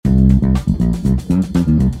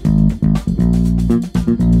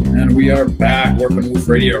We are back, Working Wolf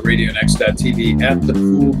Radio, RadioNext.tv at the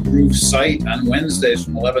Cool Groove site on Wednesdays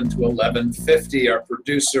from 11 to 11:50. Our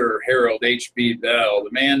producer, Harold H.B. Bell, the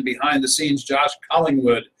man behind the scenes, Josh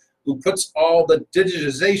Collingwood, who puts all the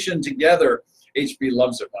digitization together. HB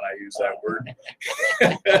loves it when I use that word.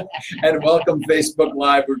 And welcome, Facebook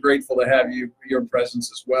Live. We're grateful to have your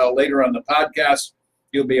presence as well. Later on the podcast,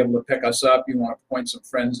 you'll be able to pick us up. You want to point some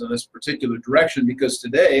friends in this particular direction, because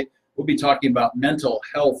today we'll be talking about mental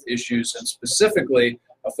health issues and specifically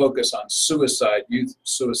a focus on suicide, youth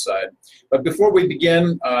suicide. But before we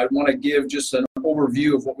begin, I want to give just an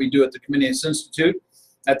overview of what we do at the Comenius Institute.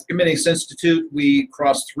 At the Comenius Institute, we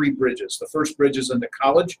cross three bridges. The first bridge is into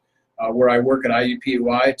college, where I work at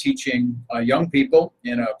IUPUI teaching young people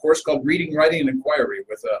in a course called Reading, Writing, and Inquiry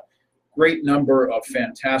with a great number of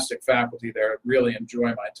fantastic faculty there. I really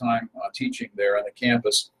enjoy my time teaching there on the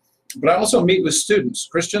campus. But I also meet with students,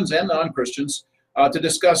 Christians and non-Christians, to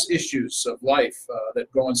discuss issues of life that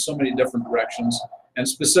go in so many different directions, and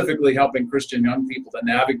specifically helping Christian young people to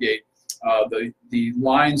navigate the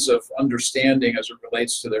lines of understanding as it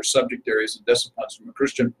relates to their subject areas and disciplines from a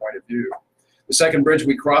Christian point of view. The second bridge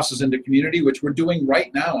we cross is into community, which we're doing right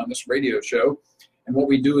now on this radio show. And what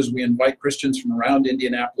we do is we invite Christians from around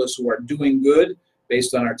Indianapolis who are doing good,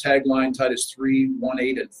 based on our tagline, Titus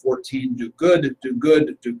 3:1-8 and 14, do good, do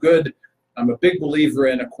good, do good. I'm a big believer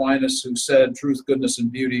in Aquinas, who said truth, goodness, and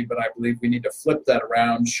beauty, but I believe we need to flip that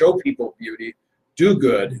around, show people beauty, do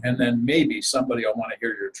good, and then maybe somebody will want to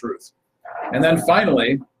hear your truth. And then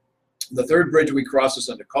finally, the third bridge we cross is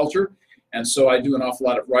into culture. And so I do an awful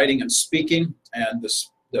lot of writing and speaking, and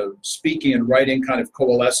the speaking and writing kind of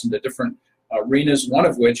coalesce into different arenas, one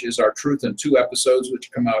of which is our Truth in 2 episodes, which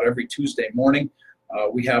come out every Tuesday morning.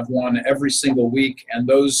 We have one every single week, and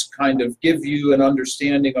those kind of give you an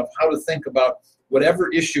understanding of how to think about whatever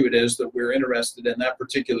issue it is that we're interested in that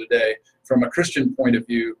particular day from a Christian point of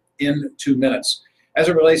view in 2 minutes. As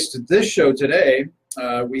it relates to this show today,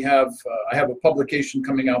 I have a publication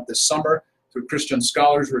coming out this summer through Christian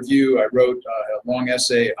Scholars Review. I wrote a long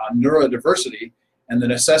essay on neurodiversity and the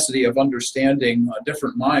necessity of understanding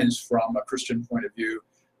different minds from a Christian point of view.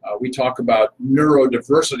 We talk about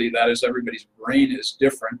neurodiversity, that is, everybody's brain is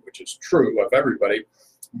different, which is true of everybody.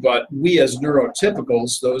 But we as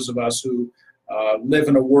neurotypicals, those of us who live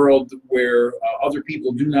in a world where other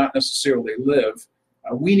people do not necessarily live,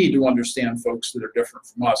 we need to understand folks that are different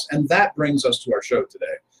from us. And that brings us to our show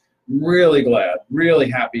today. Really glad, really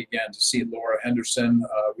happy again to see Laura Henderson.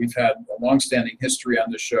 We've had a longstanding history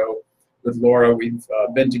on this show with Laura. We've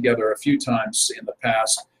been together a few times in the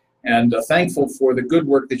past, and thankful for the good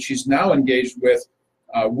work that she's now engaged with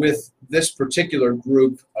this particular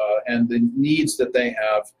group and the needs that they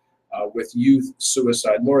have with youth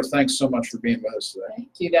suicide. Laura, thanks so much for being with us today. Thank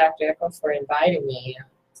you, Dr. Echo, for inviting me.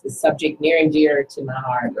 It's a subject near and dear to my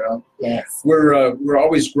heart. Well, yes. We're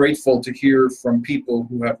always grateful to hear from people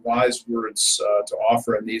who have wise words to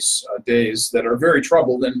offer in these days that are very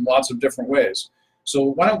troubled in lots of different ways. So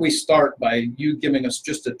why don't we start by you giving us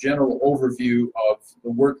just a general overview of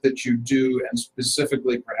the work that you do, and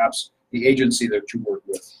specifically perhaps the agency that you work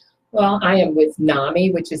with. Well, I am with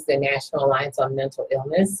NAMI, which is the National Alliance on Mental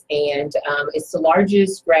Illness, and it's the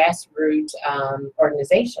largest grassroots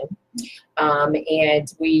organization.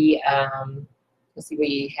 And we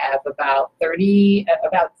have about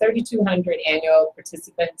 3,200 annual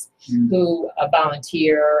participants who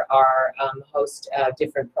volunteer or host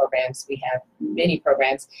different programs. We have many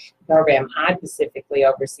programs. The program I specifically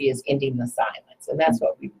oversee is Ending the Silence, and that's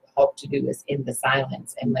what we hope to do, is end the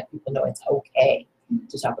silence and let people know it's okay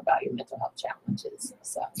to talk about your mental health challenges.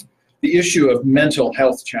 So, the issue of mental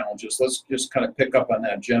health challenges, let's just kind of pick up on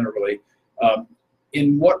that generally.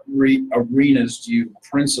 In what arenas do you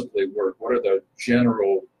principally work? What are the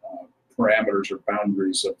general parameters or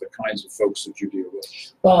boundaries of the kinds of folks that you deal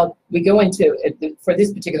with? Well, we go into, for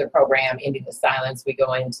this particular program, Ending the Silence, we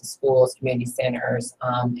go into schools, community centers,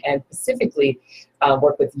 and specifically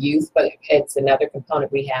work with youth, but it's another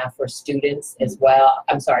component we have for students as well.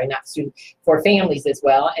 I'm sorry, not students, for families as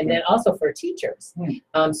well, and then also for teachers.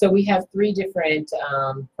 So we have 3 different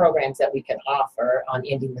programs that we can offer on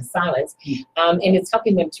Ending the Silence, and it's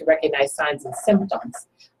helping them to recognize signs and symptoms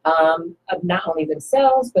of not only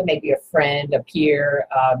themselves, but maybe a friend, a peer,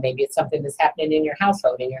 maybe it's something that's happening in your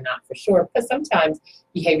household and you're not for sure, because sometimes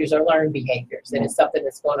behaviors are learned behaviors, and it's something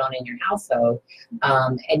that's going on in your household,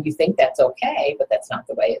 and you think that's okay, but that's not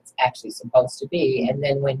the way it's actually supposed to be. And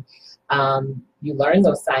then when you learn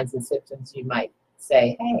those signs and symptoms, you might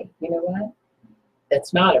say, hey, you know what?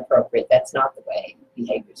 That's not appropriate. That's not the way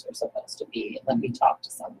behaviors are supposed to be. Let me talk to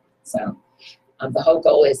someone. So the whole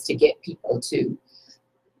goal is to get people to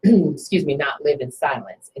excuse me, not live in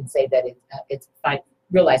silence and say that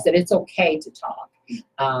realize that it's okay to talk.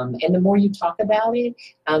 And the more you talk about it,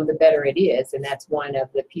 the better it is. And that's one of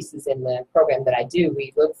the pieces in the program that I do.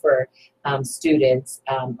 We look for students,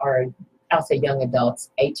 or I'll say young adults,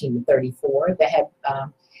 18 to 34, that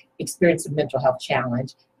have experienced a mental health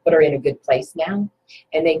challenge, but are in a good place now.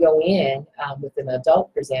 And they go in with an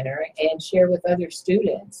adult presenter and share with other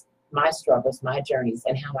students my struggles, my journeys,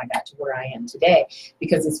 and how I got to where I am today.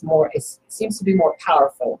 Because it seems to be more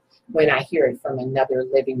powerful when I hear it from another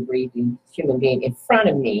living, breathing human being in front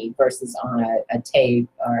of me versus on a tape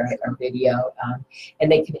or a video. And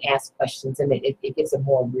they can ask questions, and it gives a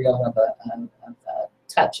more real of a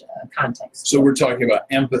touch, context. So we're talking about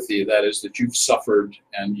empathy, that is, that you've suffered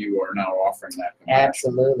and you are now offering that compassion.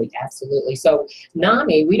 Absolutely, absolutely. So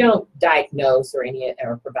NAMI, we don't diagnose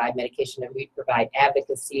or provide medication, and we provide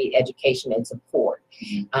advocacy, education, and support.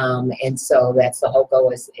 And so that's the whole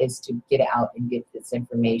goal is to get out and get this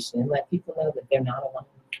information and let people know that they're not alone.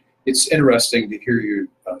 It's interesting to hear you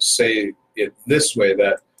say it this way,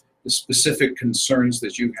 that the specific concerns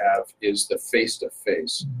that you have is the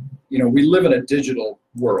face-to-face. You know, we live in a digital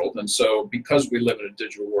world, and so because we live in a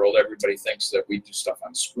digital world, everybody thinks that we do stuff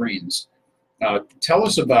on screens. Tell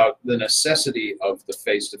us about the necessity of the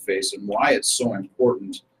face-to-face and why it's so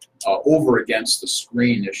important over against the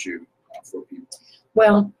screen issue for people.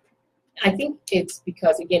 Well, I think it's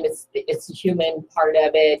because, again, it's the human part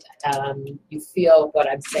of it. You feel what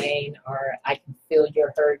I'm saying, or I can feel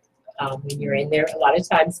your hurt when you're in there. A lot of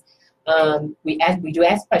times we do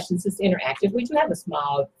ask questions. It's interactive. We do have a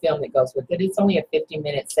small film that goes with it. It's only a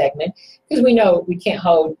 50-minute segment because we know we can't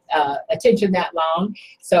hold attention that long.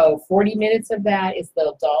 So 40 minutes of that is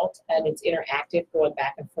the adult, and it's interactive, going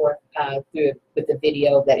back and forth with the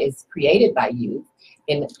video that is created by you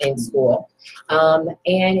in school. And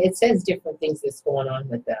it says different things that's going on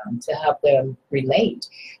with them to help them relate.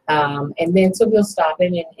 And then so we'll stop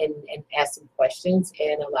in and ask some questions.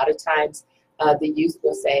 And a lot of times the youth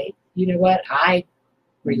will say, you know what, I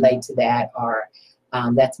relate to that, or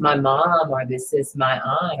that's my mom, or this is my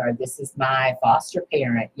aunt, or this is my foster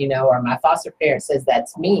parent, you know, or my foster parent says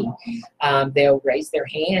that's me. They'll raise their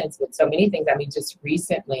hands with so many things. I mean, just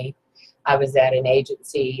recently, I was at an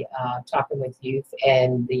agency talking with youth,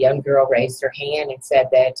 and the young girl raised her hand and said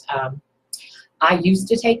that I used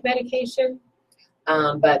to take medication,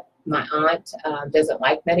 but my aunt doesn't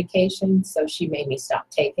like medication, so she made me stop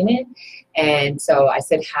taking it. And so I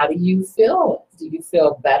said, how do you feel? Do you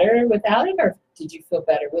feel better without it, or did you feel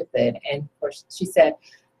better with it? And of course, she said,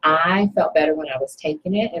 I felt better when I was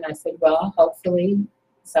taking it. And I said, well, hopefully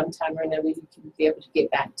sometime or another you can be able to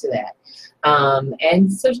get back to that.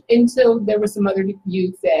 And so there were some other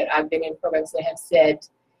youth that I've been in programs that have said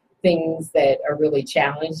things that are really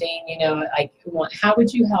challenging, you know, like, how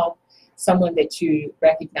would you help someone that you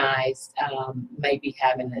recognized may be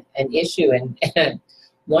having an issue? And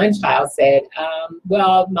one child said,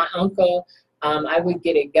 well, my uncle, I would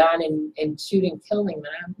get a gun and shoot and kill him.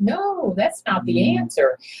 And no, that's not the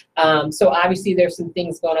answer. So obviously there's some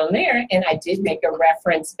things going on there. And I did make a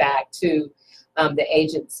reference back to the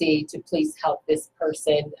agency to please help this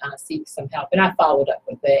person seek some help. And I followed up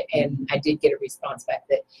with it, and I did get a response back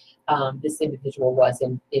that this individual was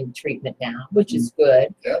in treatment now, which is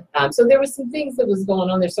good. Yeah. So there was some things that was going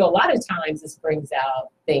on there. So a lot of times this brings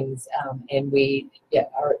out things, and we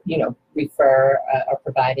refer or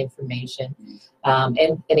provide information.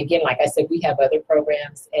 And again, like I said, we have other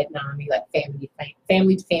programs at NAMI, like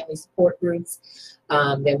family to family support groups.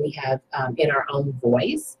 Then we have In Our Own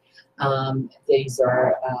Voice. These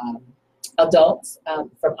are adults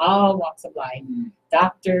from all walks of life,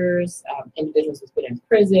 doctors, individuals who've been in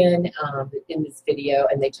prison in this video,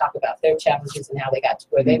 and they talk about their challenges and how they got to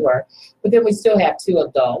where they were. But then we still have two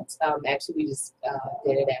adults. Actually, we just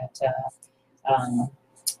did it at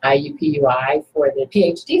IUPUI for the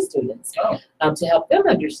PhD students to help them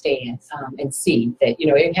understand and see that, you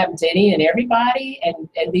know, it happens to any and everybody, and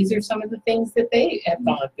these are some of the things that they have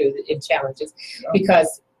gone through in challenges. Yeah.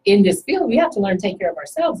 Because in this field, we have to learn to take care of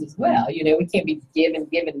ourselves as well. You know, we can't be given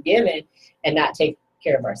and not take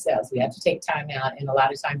care of ourselves. We have to take time out, and a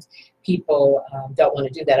lot of times people don't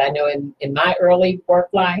want to do that. I know in my early work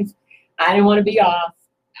life, I didn't want to be off.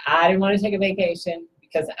 I didn't want to take a vacation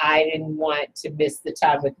because I didn't want to miss the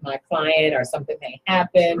time with my client or something may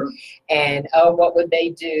happen. Sure. And, what would they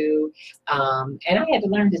do? And I had to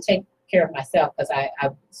learn to take care of myself because I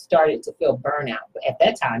started to feel burnout. But at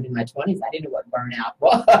that time in my 20s, I didn't know what burnout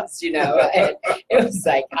was, you know. And it was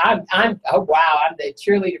like, I'm the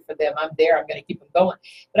cheerleader for them. I'm there. I'm going to keep them going.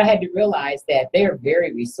 But I had to realize that they're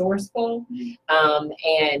very resourceful.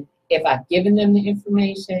 And if I've given them the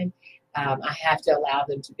information, I have to allow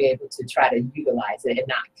them to be able to try to utilize it and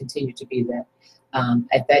not continue to be the,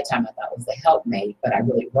 at that time I thought was the helpmate, but I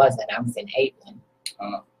really wasn't. I was enabling.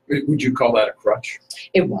 Would you call that a crutch?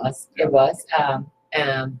 It was. Yeah. It was.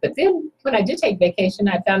 But then when I did take vacation,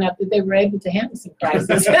 I found out that they were able to handle some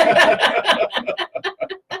crises.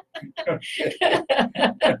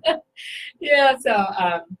 Yeah,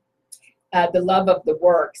 so the love of the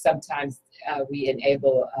work, sometimes we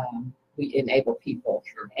enable people,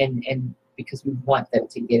 sure. and because we want them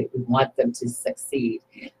to get it, we want them to succeed.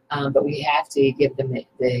 But we have to give them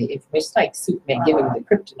the information, like Superman giving the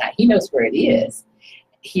kryptonite. He knows where it is.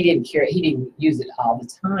 He didn't use it all the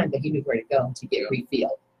time, but he knew where to go to get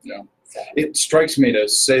refilled. Yeah. So. It strikes me to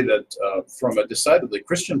say that from a decidedly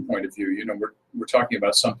Christian point of view, we're talking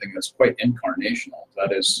about something that's quite incarnational.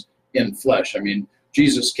 That is in flesh. I mean,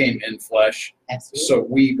 Jesus came in flesh, absolutely. So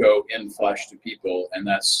we go in flesh to people, and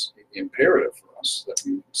that's imperative for us that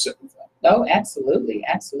we sit with them. Oh, absolutely,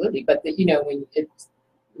 absolutely. But when it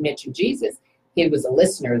mentioned Jesus, he was a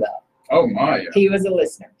listener, though. Oh my! Yeah. He was a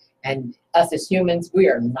listener. And us as humans, we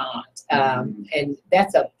are not. And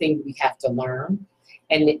that's a thing we have to learn.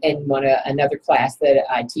 And in another class that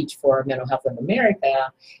I teach for Mental Health of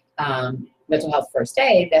America, Mental Health First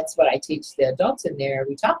Aid, that's what I teach the adults in there.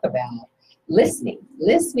 We talk about listening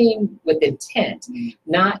with intent,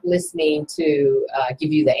 not listening to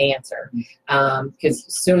give you the answer. Because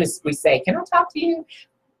as soon as we say, can I talk to you?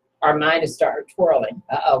 Our mind is start twirling.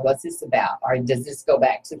 What's this about? Or does this go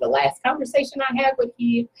back to the last conversation I had with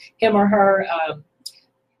him or her?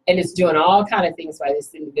 And it's doing all kind of things while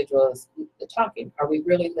this individual is talking. Are we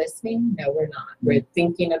really listening? No, we're not. We're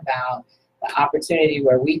thinking about the opportunity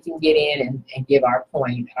where we can get in and give our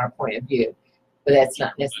point of view. But that's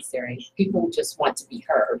not necessary. People just want to be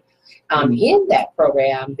heard. In that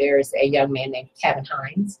program, there's a young man named Kevin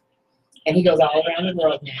Hines. And he goes all around the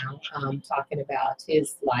world now talking about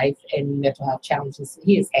his life and mental health challenges that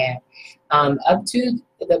he has had, up to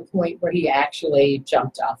the point where he actually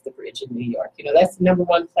jumped off the bridge in New York. That's the number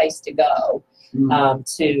one place to go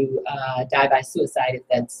to die by suicide, if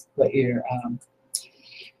that's what you're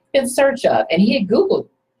in search of. And he had Googled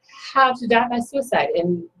how to die by suicide,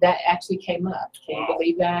 and that actually came up. Can you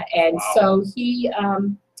believe that? And so he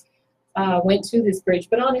went to this bridge,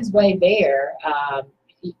 but on his way there,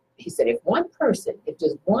 he said, if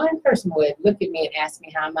just one person would look at me and ask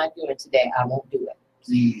me how am I doing today, I won't do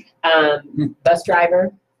it. Bus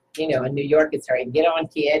driver, in New York, it's hurry, get on,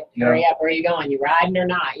 kid, hurry up, where are you going? You riding or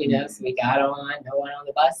not? So we got on. No one on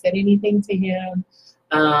the bus said anything to him.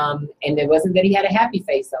 And it wasn't that he had a happy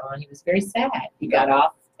face on. He was very sad. He got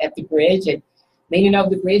off at the bridge and leaning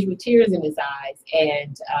over the bridge with tears in his eyes.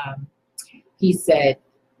 And he said,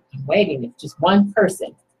 I'm waiting. If just one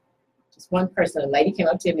person, a lady came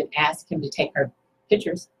up to him and asked him to take her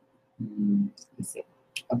pictures. He said,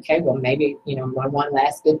 okay, well, maybe, one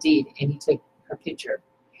last good deed. And he took her picture.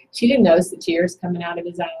 She didn't notice the tears coming out of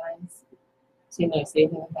his eyes. She didn't notice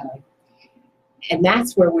anything about it. And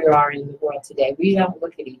that's where we are in the world today. We don't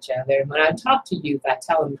look at each other. When I talk to youth, I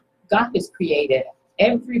tell them, God has created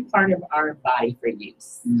every part of our body for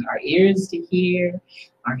use. Our ears to hear,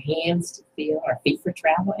 our hands to feel, our feet for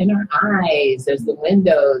travel, and our eyes. There's the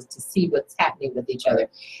windows to see what's happening with each other.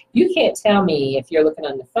 You can't tell me if you're looking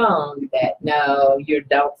on the phone that, no, you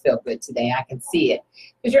don't feel good today. I can see it.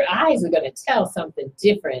 Because your eyes are going to tell something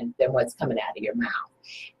different than what's coming out of your mouth.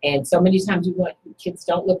 And so many times kids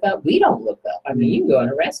don't look up. We don't look up. I mean, you can go in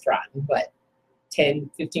a restaurant, but 10,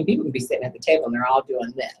 15 people can be sitting at the table and they're all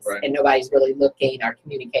doing this. Right. And nobody's really looking or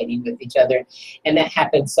communicating with each other. And that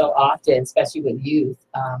happens so often, especially with youth.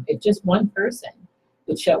 If just one person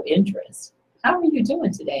would show interest, how are you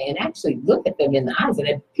doing today? And actually look at them in the eyes. And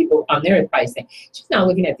then people on there are probably saying, she's not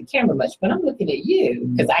looking at the camera much, but I'm looking at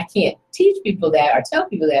you, because I can't teach people that or tell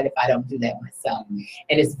people that if I don't do that myself. And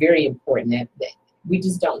it's very important that we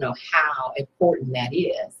just don't know how important that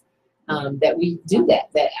is. That we do that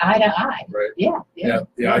eye to eye. Right. Yeah.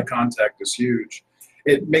 The eye contact is huge.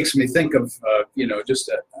 It makes me think of, just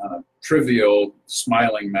a trivial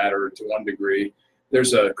smiling matter to one degree.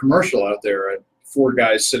 There's a commercial out there, 4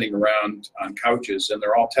 guys sitting around on couches, and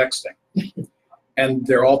they're all texting. And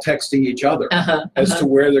they're all texting each other as to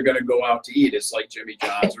where they're going to go out to eat. It's like Jimmy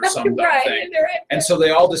John's or some dumb thing. And so they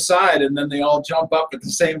all decide, and then they all jump up at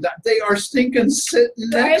the same time. They are stinking sitting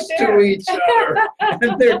next to each other.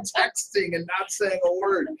 And they're texting and not saying a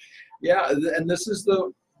word. Yeah, and this is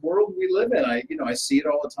the world we live in. I see it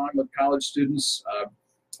all the time with college students.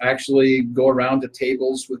 I actually go around to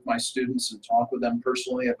tables with my students and talk with them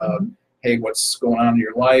personally about, hey, what's going on in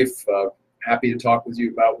your life? Happy to talk with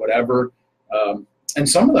you about whatever. And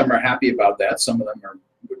some of them are happy about that. Some of them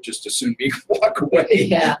would just as soon be walk away.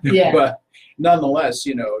 Yeah, yeah. But nonetheless,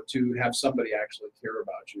 to have somebody actually care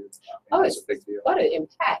about you, it's a big deal. What an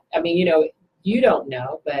impact. I mean, you don't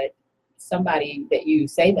know, but somebody that you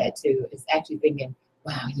say that to is actually thinking,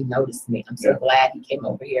 wow, he noticed me. I'm so glad he came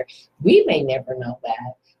over here. We may never know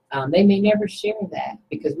that. They may never share that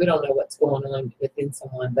because we don't know what's going on within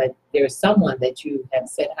someone, but there's someone that you have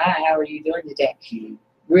said, hi, how are you doing today?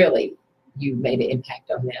 Really, you made an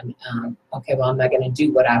impact on them. Okay, well, I'm not going to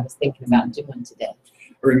do what I was thinking about doing today.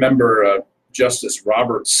 I remember Justice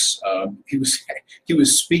Roberts, he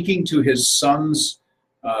was speaking to his son's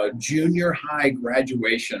junior high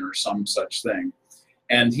graduation or some such thing.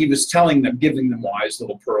 And he was telling them, giving them wise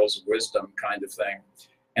little pearls of wisdom kind of thing.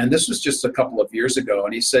 And this was just a couple of years ago.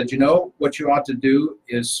 And he said, what you ought to do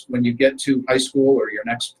is when you get to high school or your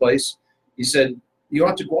next place, he said, you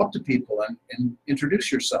ought to go up to people and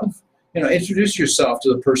introduce yourself. Introduce yourself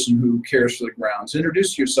to the person who cares for the grounds.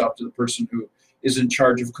 Introduce yourself to the person who is in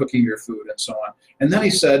charge of cooking your food and so on. And then he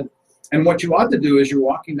said, and what you ought to do is you're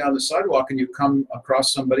walking down the sidewalk and you come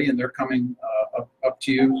across somebody and they're coming up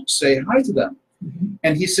to you, say hi to them. Mm-hmm.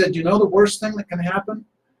 And he said, the worst thing that can happen?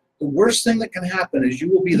 The worst thing that can happen is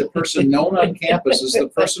you will be the person known on campus as the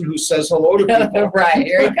person who says hello to people. Right,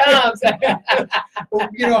 here he comes.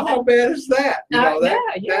 Well, how bad is that?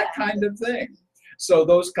 That kind of thing. So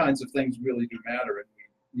those kinds of things really do matter, and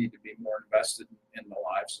we need to be more invested in the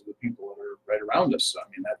lives of the people that are right around us. I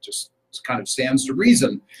mean, that just kind of stands to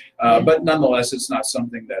reason. But nonetheless, it's not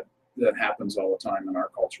something that happens all the time in our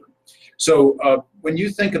culture. So when you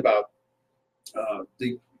think about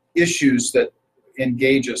the issues that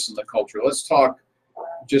engage us in the culture, let's talk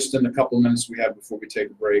just in a couple of minutes we have before we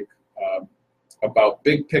take a break about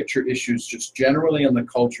big picture issues just generally in the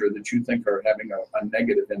culture that you think are having a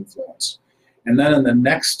negative influence. And then in the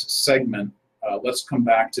next segment, let's come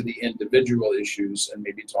back to the individual issues and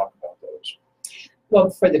maybe talk about those. Well,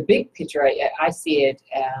 for the big picture, I see it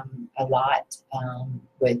a lot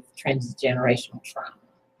with transgenerational trauma.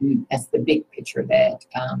 That's the big picture that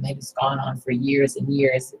has gone on for years and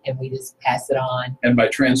years, and we just pass it on. And by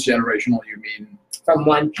transgenerational, you mean? From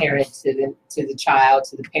one parent to the child,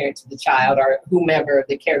 to the parent to the child, or whomever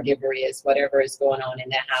the caregiver is, whatever is going on in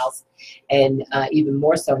that house. And even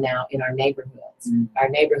more so now in our neighborhoods. Our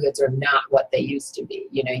neighborhoods are not what they used to be.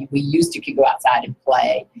 We used to go outside and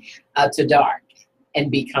play to dark and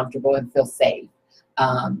be comfortable and feel safe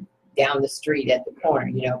down the street at the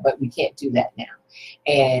corner, but we can't do that now.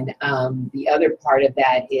 And the other part of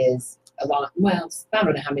that is I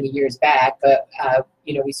don't know how many years back, but,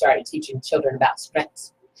 we started teaching children about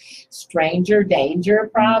stranger danger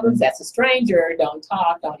problems. That's a stranger. Don't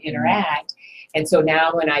talk, don't interact. And so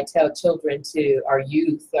now when I tell children or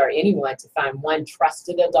youth or anyone to find one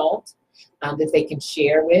trusted adult that they can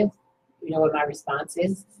share with, what my response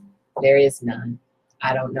is? There is none.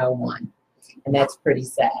 I don't know one. And that's pretty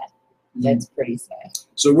sad. That's pretty sad.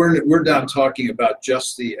 So we're not talking about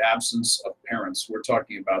just the absence of parents. We're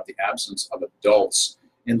talking about the absence of adults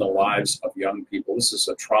in the lives of young people. This is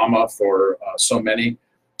a trauma for so many,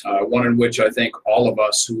 one in which I think all of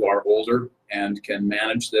us who are older and can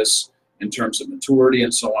manage this in terms of maturity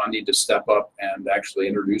and so on need to step up and actually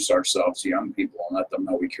introduce ourselves to young people and let them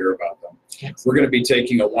know we care about them. Yes. We're going to be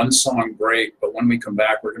taking a one-song break, but when we come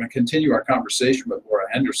back, we're going to continue our conversation with Laura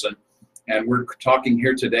Henderson. And we're talking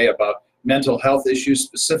here today about mental health issues,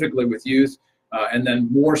 specifically with youth, and then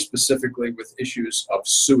more specifically with issues of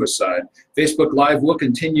suicide. Facebook Live will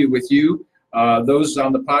continue with you. Those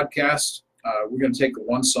on the podcast, we're going to take a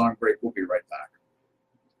one-song break. We'll be right back.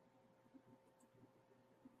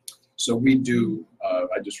 So we do,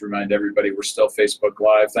 I just remind everybody, we're still Facebook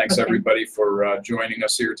Live. Thanks, everybody, for joining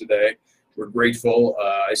us here today. We're grateful.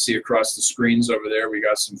 I see across the screens over there, we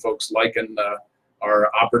got some folks liking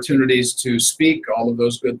our opportunities to speak, all of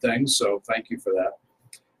those good things. So thank you for that.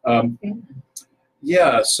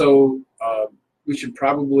 So we should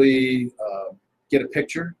probably get a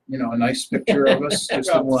picture, a nice picture of us.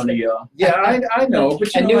 Just one. I know,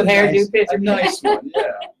 but a new hairdo picture. A nice one,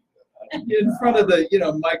 yeah. In front of the,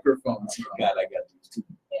 microphone. God, I got these two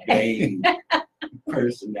gay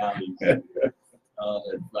personalities. Oh,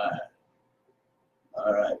 that's fine.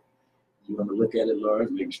 All right. You want to look at it, Laura?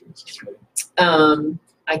 Make sure it's okay.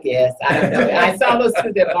 I guess. I don't know. I saw those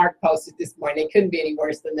two that Mark posted this morning. They couldn't be any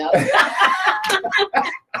worse than those. I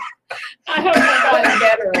hope I've gotten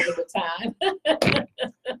better over the time.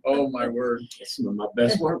 Oh, my word. That's some of my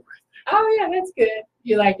best work. Oh, yeah, that's good.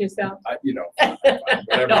 You like yourself?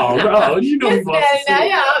 Whatever. No, you know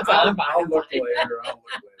I'll look later.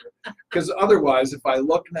 Because otherwise, if I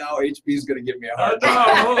look now, HB's going to give me a hard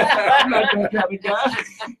time. I'm not that kind of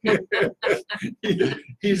guy.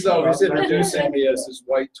 He's always introducing me as his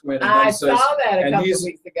white twin. And I then saw says, that a and couple he's- of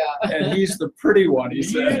weeks ago. and he's the pretty one, he He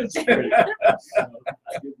says. is pretty. I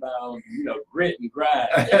get my own, grit and grind.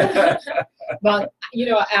 Well,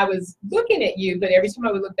 I was looking at you, but every time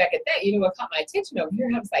I would look back at that, what caught my attention over here,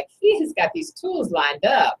 I was like, he has got these tools lined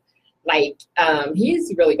up. Like,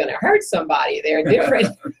 he's really going to hurt somebody. They're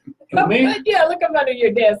different. Me? Yeah, look up under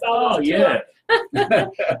your desk. All Oh, those yeah.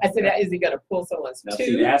 I said, is he going to pull someone's Now, see,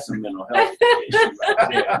 tooth? that's a mental health issue right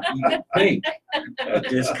there. You would think that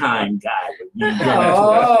this kind guy would be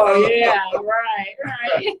Oh, yeah,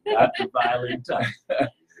 right. not the violent type.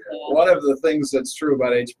 One of the things that's true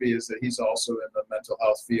about HB is that he's also in the mental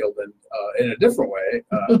health field and in a different way.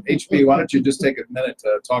 HB, why don't you just take a minute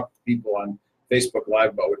to talk to people on Facebook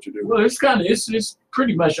Live about what you do? Well, it's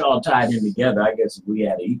pretty much all tied in together. I guess if we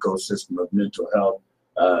had an ecosystem of mental health,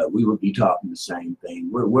 we would be talking the same thing.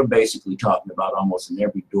 We're basically talking about almost in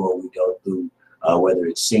every door we go through, whether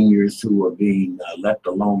it's seniors who are being left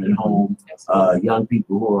alone at home, young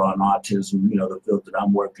people who are on autism, the field that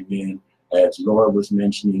I'm working in, as Laura was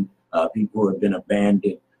mentioning, people who have been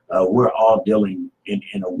abandoned. We're all dealing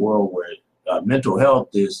in a world where mental health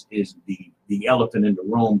is the elephant in the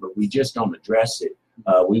room, but we just don't address it.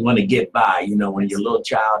 We want to get by, when your little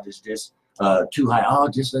child is just too high,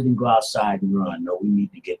 just let him go outside and run. No, we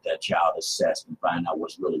need to get that child assessed and find out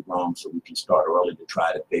what's really wrong so we can start early to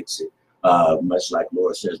try to fix it. Much like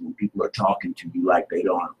Laura says, when people are talking to you like they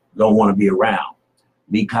don't want to be around,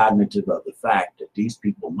 be cognitive of the fact that these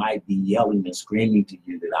people might be yelling and screaming to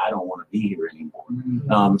you that I don't want to be here anymore.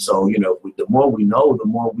 Mm-hmm. So, the more we know, the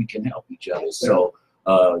more we can help each other. So,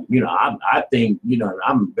 I think,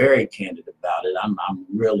 I'm very candid about it. I'm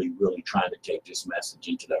really, really trying to take this message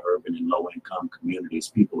into the urban and low income communities,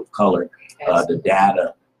 people of color. The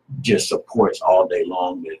data just supports all day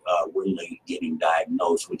long that we're late getting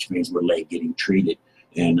diagnosed, which means we're late getting treated.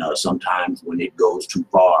 And sometimes when it goes too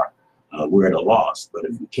far, we're at a loss. But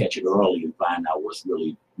if we catch it early and find out what's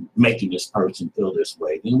really making this person feel this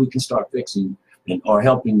way, then we can start fixing or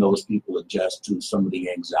helping those people adjust to some of the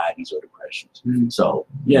anxieties or depressions. Mm-hmm. So,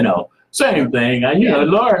 same thing.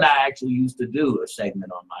 Laura and I actually used to do a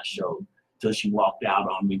segment on my show till she walked out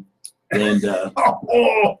on me. And I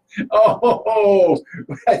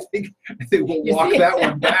think we'll walk that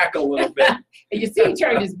one back a little bit. You see, he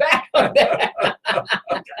turned his back on that.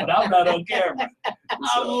 but I'm not on camera.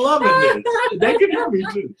 I'm loving this. They can hear me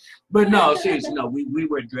too. But no, seriously, we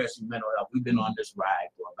were addressing mental health. We've been on this ride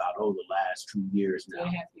for about the last 2 years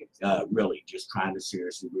now. Really just trying to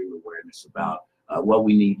seriously bring awareness about what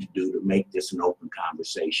we need to do to make this an open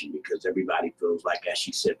conversation, because everybody feels like, as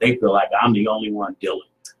she said, they feel like I'm the only one dealing.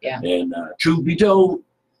 Yeah. And truth be told,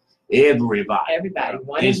 everybody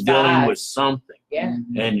is dealing with something. Yeah.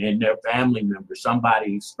 And their family member,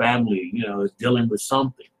 somebody's family, is dealing with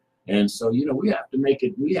something. And so, we have to make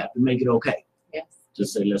it okay. Yes. To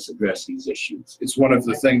say, let's address these issues. It's one of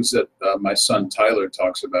the things that my son Tyler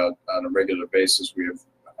talks about on a regular basis. We have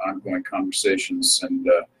ongoing conversations, and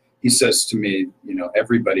he says to me,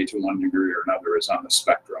 everybody to one degree or another is on the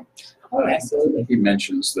spectrum. Oh, absolutely. He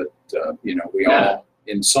mentions that, we all,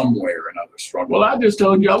 in some way or another, struggle. Well, I just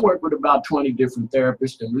told you I work with about 20 different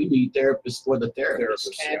therapists, and we need therapists for the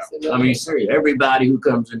therapists. Absolutely. I mean, seriously, everybody who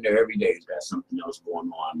comes in there every day has got something else going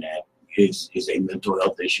on that is a mental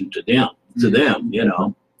health issue to them. Yeah.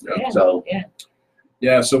 So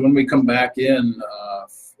So when we come back into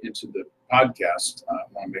the podcast, I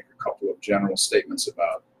want to make a couple of general statements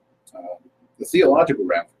about the theological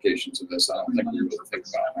ramifications of this. I don't think we really think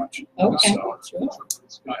about much. Okay. So,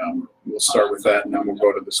 we'll start with that, and then we'll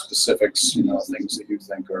go to the specifics, things that you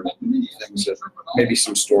think are things that maybe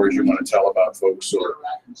some stories you want to tell about folks, or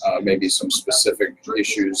maybe some specific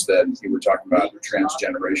issues that you were talking about,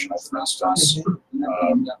 transgenerational, for instance.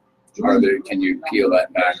 Can you peel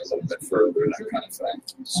that back a little bit further, that kind of thing?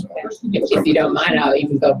 So, If you don't mind, I'll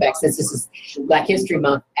even go back, since this is Black History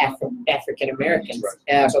Month, African Americans.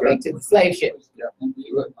 Go back to the slave ship.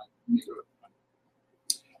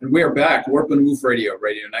 And we are back, Warp and Woof Radio,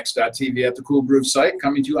 RadioNext.tv at the Cool Groove site,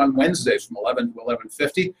 coming to you on Wednesdays from 11 to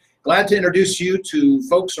 11:50. Glad to introduce you to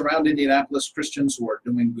folks around Indianapolis, Christians who are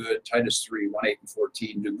doing good. Titus 3, 1, 8, and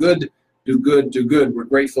 14. Do good, do good, do good. We're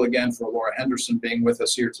grateful again for Laura Henderson being with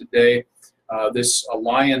us here today. This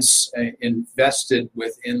alliance invested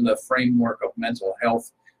within the framework of mental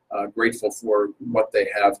health. Grateful for what they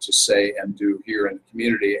have to say and do here in the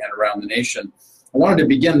community and around the nation. I wanted to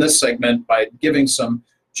begin this segment by giving some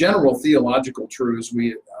general theological truths.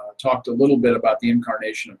 We talked a little bit about the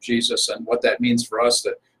incarnation of Jesus and what that means for us,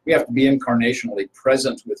 that we have to be incarnationally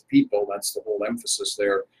present with people. That's the whole emphasis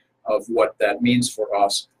there of what that means for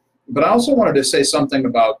us. But I also wanted to say something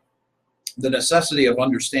about the necessity of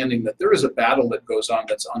understanding that there is a battle that goes on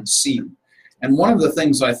that's unseen. And one of the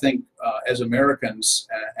things I think as Americans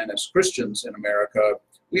and as Christians in America,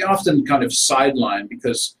 we often kind of sideline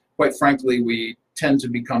because, quite frankly, we tend to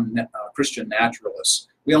become Christian naturalists.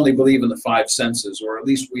 We only believe in the five senses, or at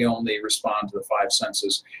least we only respond to the five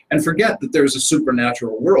senses, and forget that there's a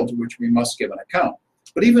supernatural world to which we must give an account.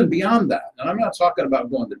 But even beyond that, and I'm not talking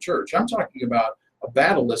about going to church, I'm talking about a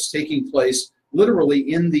battle that's taking place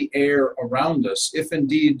literally in the air around us. If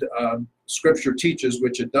indeed Scripture teaches,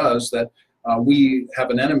 which it does, that we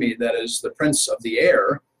have an enemy that is the prince of the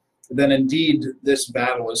air, then indeed this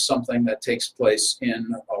battle is something that takes place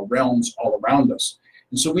in realms all around us.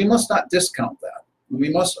 And so we must not discount that. We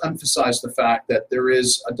must emphasize the fact that there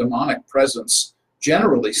is a demonic presence,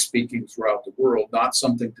 generally speaking, throughout the world, not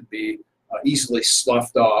something to be easily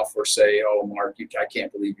sloughed off or say, oh, Mark, I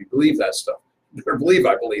can't believe you believe that stuff. Or believe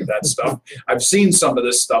I believe that stuff. I've seen some of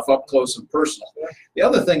this stuff up close and personal. The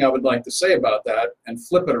other thing I would like to say about that, and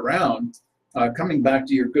flip it around, coming back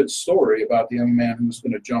to your good story about the young man who was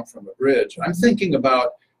going to jump from a bridge, I'm thinking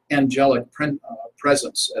about angelic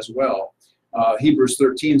presence as well. Hebrews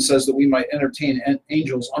 13 says that we might entertain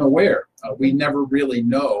angels unaware. We never really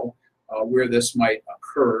know where this might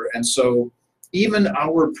occur. And so even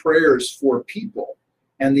our prayers for people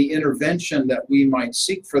and the intervention that we might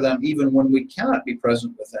seek for them, even when we cannot be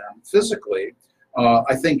present with them physically,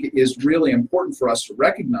 I think is really important for us to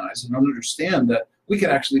recognize and understand that we can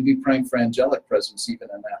actually be praying for angelic presence even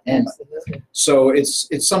in that moment. Absolutely. So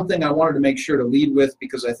it's something I wanted to make sure to lead with,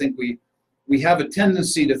 because I think we have a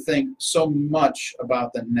tendency to think so much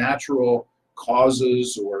about the natural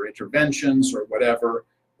causes or interventions or whatever.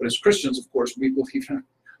 But as Christians, of course, we believe in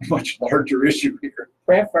a much larger issue here.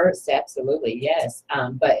 Prayer first, absolutely, yes.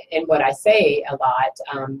 But in what I say a lot,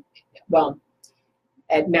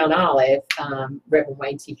 at Mount Olive, Reverend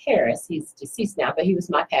Wayne T. Harris, he's deceased now, but he was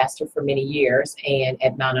my pastor for many years, and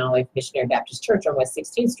at Mount Olive Missionary Baptist Church on West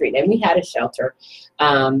 16th Street. And we had a shelter,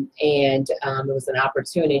 and it was an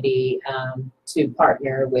opportunity to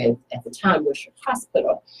partner with, at the time, Worcester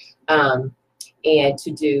Hospital, and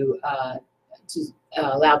to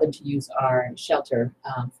allow them to use our shelter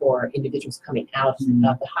for individuals coming out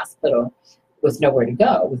of the hospital with nowhere to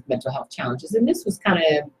go with mental health challenges. And this was kind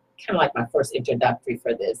of like my first introductory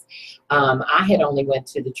for this. I had only went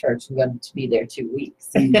to the church and going to be there 2 weeks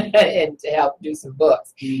and to help do some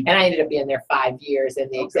books. And I ended up being there 5 years and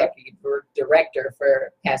the executive director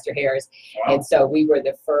for Pastor Harris. Wow. And so we were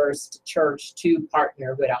the first church to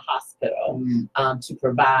partner with a hospital to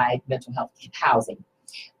provide mental health housing.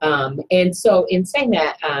 And so in saying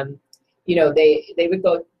that, they would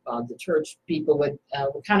go, the church people were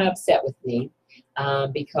kind of upset with me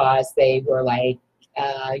because they were like,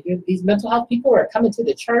 these mental health people are coming to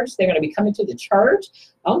the church. They're going to be coming to the church.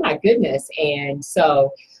 Oh my goodness. And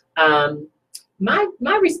so,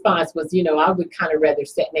 my response was, I would kind of rather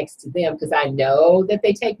sit next to them because I know that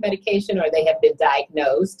they take medication or they have been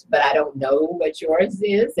diagnosed, but I don't know what yours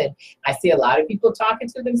is. And I see a lot of people talking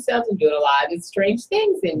to themselves and doing a lot of strange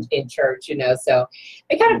things in church, so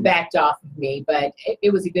they kind of backed off of me, but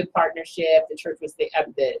it was a good partnership. The church was the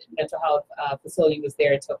mental health facility was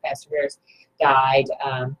there until Pastor Harris died.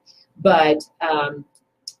 But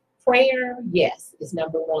prayer, yes, is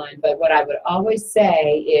number one. But what I would always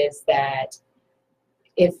say is that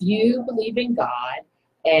if you believe in God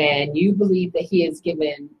and you believe that He has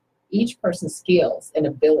given each person skills and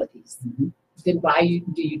abilities, then why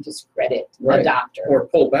do you discredit a doctor? Or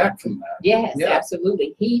pull back from that. Yes,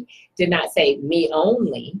 absolutely. He did not say me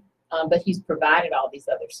only, but He's provided all these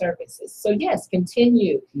other services. So yes,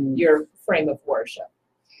 continue your frame of worship.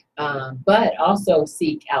 But also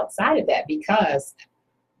seek outside of that, because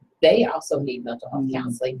they also need mental health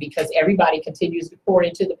counseling, because everybody continues to pour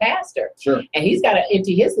into the pastor. Sure. And he's got to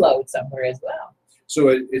empty his load somewhere as well. So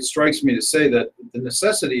it strikes me to say that the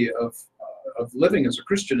necessity of living as a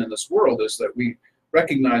Christian in this world is that we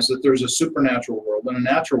recognize that there's a supernatural world and a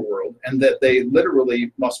natural world, and that they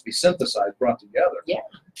literally must be synthesized, brought together. Yeah.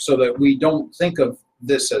 So that we don't think of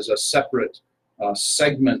this as a separate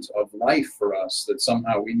segment of life for us, that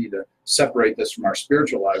somehow we need to separate this from our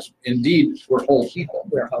spiritual lives. Indeed, we're whole people.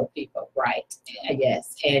 We're whole people, right?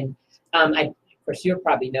 Yes. And of course, you'll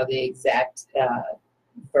probably know the exact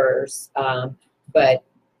verse, but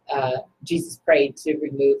Jesus prayed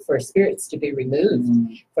for spirits to be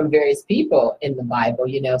removed from various people in the Bible,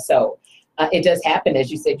 So It does happen, as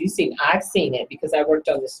you said. I've seen it because I worked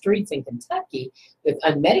on the streets in Kentucky with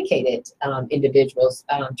unmedicated individuals,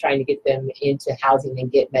 trying to get them into housing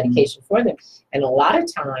and get medication for them. And a lot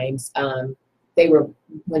of times,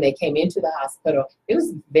 when they came into the hospital, it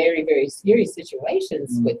was very, very serious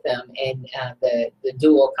situations with them, and the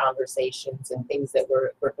dual conversations and things that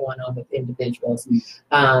were going on with individuals.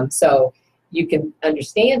 So you can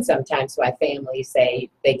understand sometimes why families say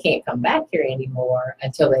they can't come back here anymore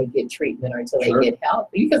until they get treatment or until they get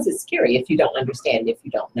help, because it's scary if you don't understand, if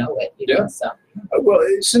you don't know it. You know, so. Well,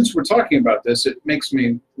 since we're talking about this, it makes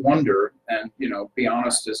me wonder, and be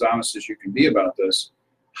honest as you can be about this.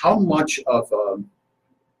 How much of an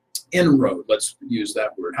inroad, let's use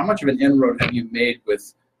that word, how much of an inroad have you made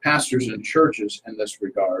with pastors and churches in this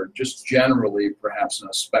regard, just generally, perhaps in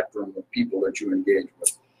a spectrum of people that you engage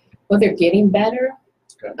with? Well, they're getting better,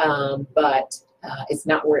 but it's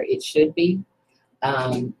not where it should be.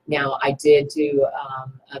 Now, I did do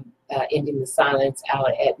Ending the Silence out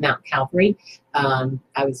at Mount Calvary.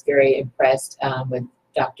 I was very impressed with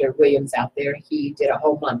Dr. Williams out there. He did a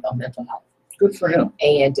whole month on mental health. Good for him.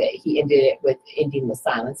 And he ended it with Ending the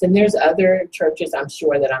Silence. And there's other churches, I'm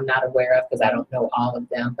sure, that I'm not aware of because I don't know all of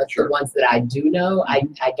them. But the ones that I do know, I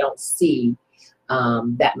don't see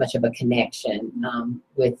that much of a connection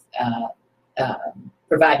with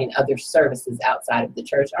providing other services outside of the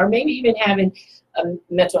church, or maybe even having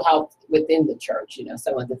mental health within the church,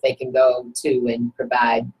 someone that they can go to and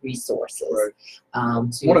provide resources.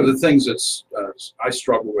 One of the things that's I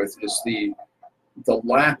struggle with is the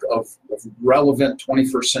lack of relevant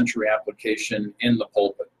 21st century application in the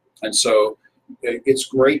pulpit. And so it's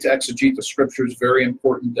great to exegete the scriptures, very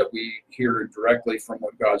important that we hear directly from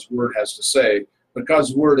what God's word has to say. But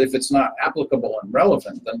God's word, if it's not applicable and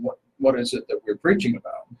relevant, then what is it that we're preaching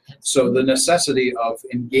about? So the necessity of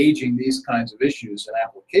engaging these kinds of issues in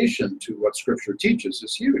application to what Scripture teaches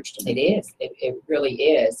is huge to me. It is. It really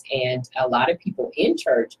is. And a lot of people in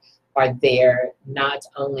church are there not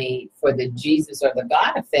only for the Jesus or the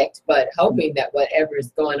God effect, but hoping that whatever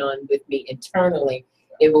is going on with me internally,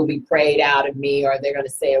 it will be prayed out of me, or they're going to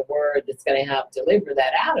say a word that's going to help deliver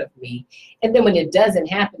that out of me. And then when it doesn't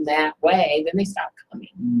happen that way, then they stop coming.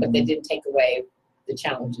 But they didn't take away the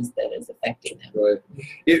challenges that is affecting them.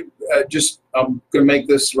 Right. I'm going to make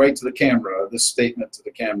this right to the camera, this statement to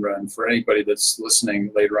the camera, and for anybody that's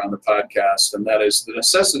listening later on the podcast, and that is the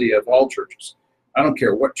necessity of all churches. I don't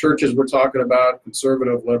care what churches we're talking about,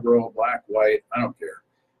 conservative, liberal, black, white, I don't care.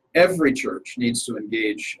 Every church needs to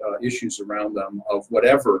engage issues around them of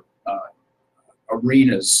whatever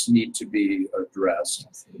arenas need to be addressed.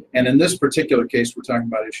 Absolutely. And in this particular case, we're talking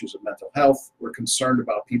about issues of mental health. We're concerned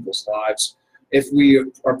about people's lives. If we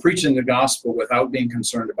are preaching the gospel without being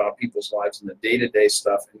concerned about people's lives and the day-to-day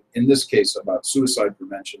stuff, in this case about suicide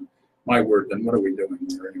prevention, my word, then what are we doing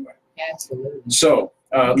here anyway? Absolutely. So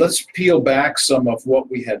let's peel back some of what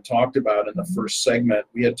we had talked about in the first segment.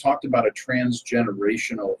 We had talked about a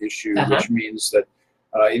transgenerational issue, which means that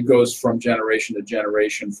it goes from generation to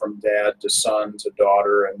generation, from dad to son to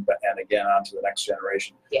daughter, and again on to the next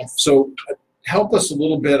generation. Yes. So help us a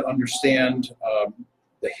little bit understand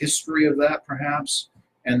the history of that, perhaps,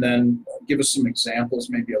 and then give us some examples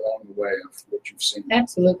maybe along the way of what you've seen.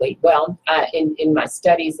 Absolutely. Well, in my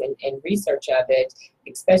studies and research of it,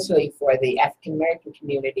 especially for the African American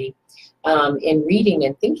community, in reading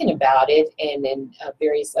and thinking about it, and in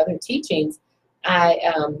various other teachings, I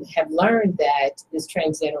have learned that this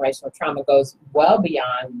transgenerational trauma goes well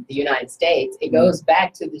beyond the United States. It goes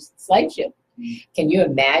back to the slave ship. Can you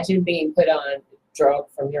imagine being put on, drug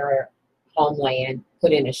from your homeland,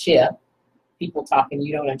 put in a ship, people talking,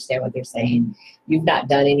 you don't understand what they're saying. You've not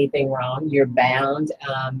done anything wrong. You're bound.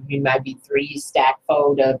 You might be 3 stack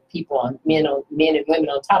fold of people, on men and women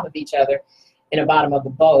on top of each other in the bottom of a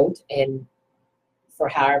boat, and for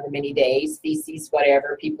however many days, feces,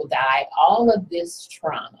 whatever, people die. All of this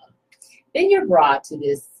trauma. Then you're brought to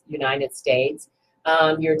this United States.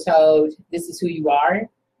 You're told, this is who you are.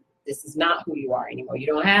 This is not who you are anymore. You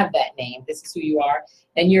don't have that name. This is who you are.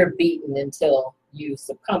 And you're beaten until you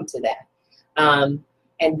succumb to that.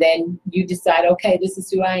 And then you decide, okay, this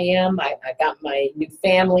is who I am. I got my new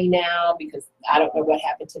family now because I don't know what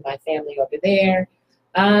happened to my family over there.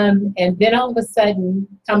 And then all of a sudden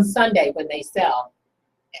comes Sunday when they sell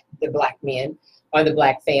the black men or the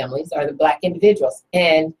black families or the black individuals.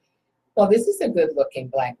 And, well, this is a good looking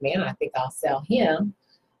black man. I think I'll sell him.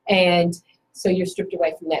 And so you're stripped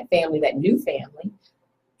away from that family, that new family.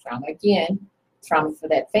 Trauma again, trauma for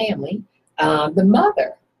that family. The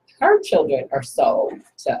mother, her children are sold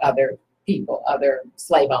to other people, other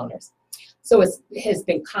slave owners. So it has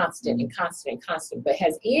been constant and constant and constant. But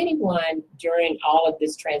has anyone during all of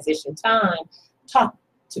this transition time talked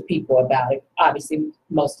to people about it? Obviously,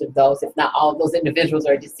 most of those, if not all of those individuals,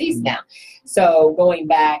 are deceased now. So going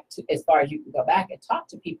back to as far as you can go back and talk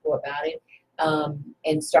to people about it,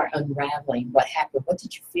 and start unraveling what happened. What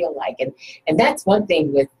did you feel like? And that's one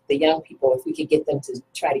thing with the young people. If we could get them to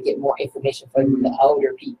try to get more information from the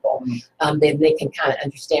older people, then they can kind of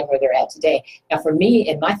understand where they're at today. Now, for me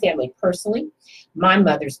and my family personally, my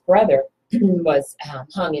mother's brother was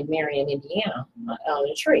hung in Marion, Indiana, on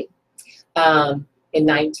a tree in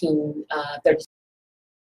 1936.